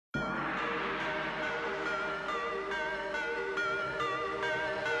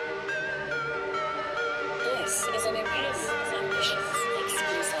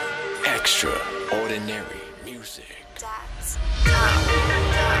Extraordinary music.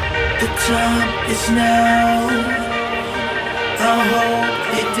 The time is now. I'll hold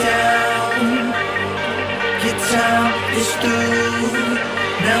it down. Your time is through.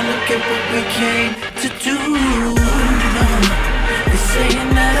 Now look at what we came to do. They're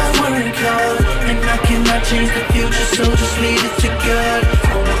saying that I work hard and I cannot change the future, so just leave it to God.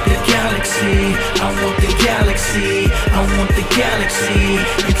 I want the galaxy, I want the galaxy, I want the galaxy.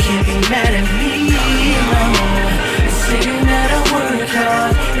 You can't be mad at me, no. They're saying that I work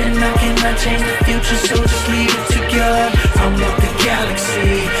hard and I cannot change the future, so just leave it to God. I want the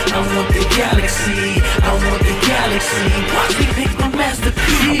galaxy, I want the galaxy, I want the galaxy. Watch me pick my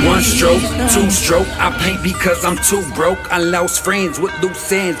masterpiece. One stroke, two stroke, I paint because I'm too broke. I lost friends with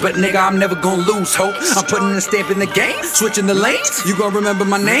loose ends, but nigga, I'm never gonna lose hope. I'm putting a stamp in the game, switching the lanes. You gon' remember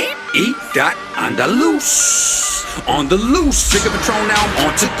my name? Andaluz. On the loose, drink a Patron, now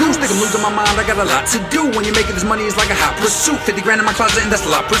I'm on to goose. Nigga, I'm losing my mind, I got a lot to do. When you're making this money, it's like a hot pursuit. 50 grand in my closet, and that's a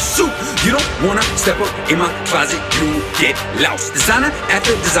lot pursuit. You don't wanna step up in my closet, you get lost. Designer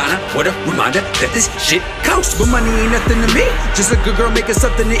after designer, what a reminder that this shit costs. But money ain't nothing to me, just a good girl making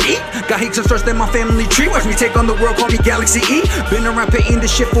something to eat. Got heaps of stress in my family tree. Watch me take on the world, call me Galaxy E. Been around painting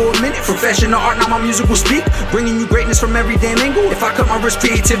this shit for a minute. From fashion to art, now my music will speak. Bringing you greatness from every damn angle. If I cut my wrist,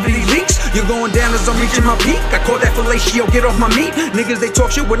 creativity leaks. You're going down as I'm reaching my peak. I call that fellatio, get off my meat. Niggas, they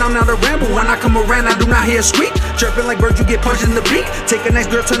talk shit when I'm not a ramble. When I come around, I do not hear a squeak. Chirping like birds, you get punched in the beak. Take a nice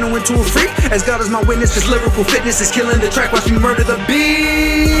girl, turn her into a freak. As God is my witness, this lyrical fitness is killing the track. Watch me murder the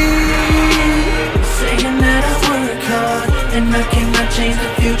beat. Saying that I work hard and I cannot change the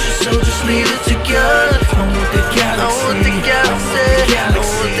future, so just leave it to God. I want the galaxy, I want the galaxy, I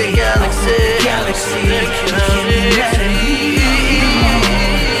want the galaxy, galaxy. You can't be mad at me.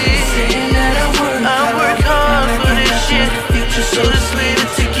 Saying that I work hard for this shit, so just leave it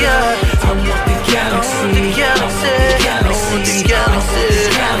to God. I want the galaxy, I want the galaxy, I want the galaxy,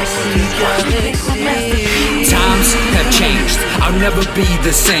 galaxy. Times have changed, I'll never be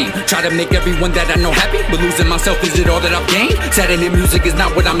the same. Try to make everyone that I know happy, but losing myself, is it all that I've gained? Satin in music is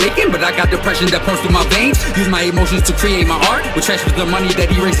not what I'm making, but I got depression that pumps through my veins. Use my emotions to create my art, which transfers the money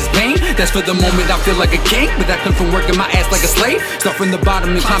that erases pain. That's for the moment I feel like a king, but that comes from working my ass like a slave. Start from the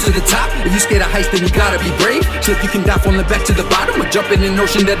bottom and climb to the top. If you scared of heights, then you gotta be brave. So if you can die falling back to the bottom, or jump in an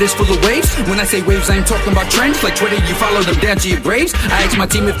ocean that is full of waves. When I say waves, I ain't talking about trends. Like Twitter, you follow them down to your graves. I ask my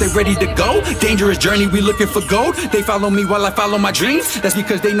team if they're ready to go. Dangerous journey, we looking for gold. They follow me while I follow my dreams. That's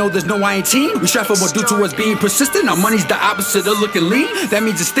because they know there's no I ain't team. We strive for more due to us being persistent. Our money's the opposite of looking lean. That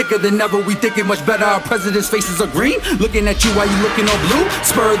means it's thicker than ever. We thinking much better. Our president's faces are green. Looking at you while you looking all blue.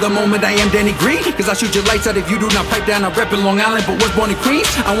 Spur of the moment, I am Danny Green. Cause I shoot your lights out if you do not pipe down. I rep in Long Island, but was born in Queens.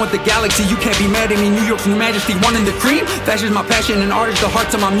 I want the galaxy, you can't be mad at me. New York's majesty, one in the cream. Fashion's my passion and art is the heart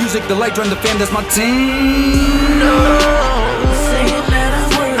to my music. The light run the fam, that's my team. No, saying that I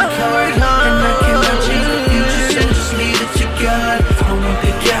work hard and I cannot change the future, so just leave it to God. I want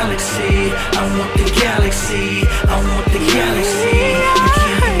the galaxy, I want the galaxy, I want the galaxy. You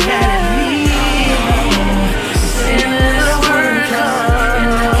can't be mad at me. Saying that I work hard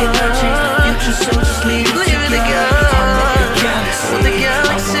and I cannot change the future, so just leave it to God. I want the galaxy, I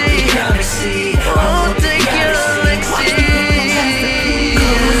want the galaxy, I want the galaxy.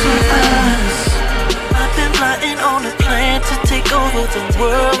 I've been plotting on a plan to take over the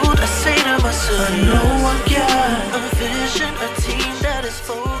world. I say to myself,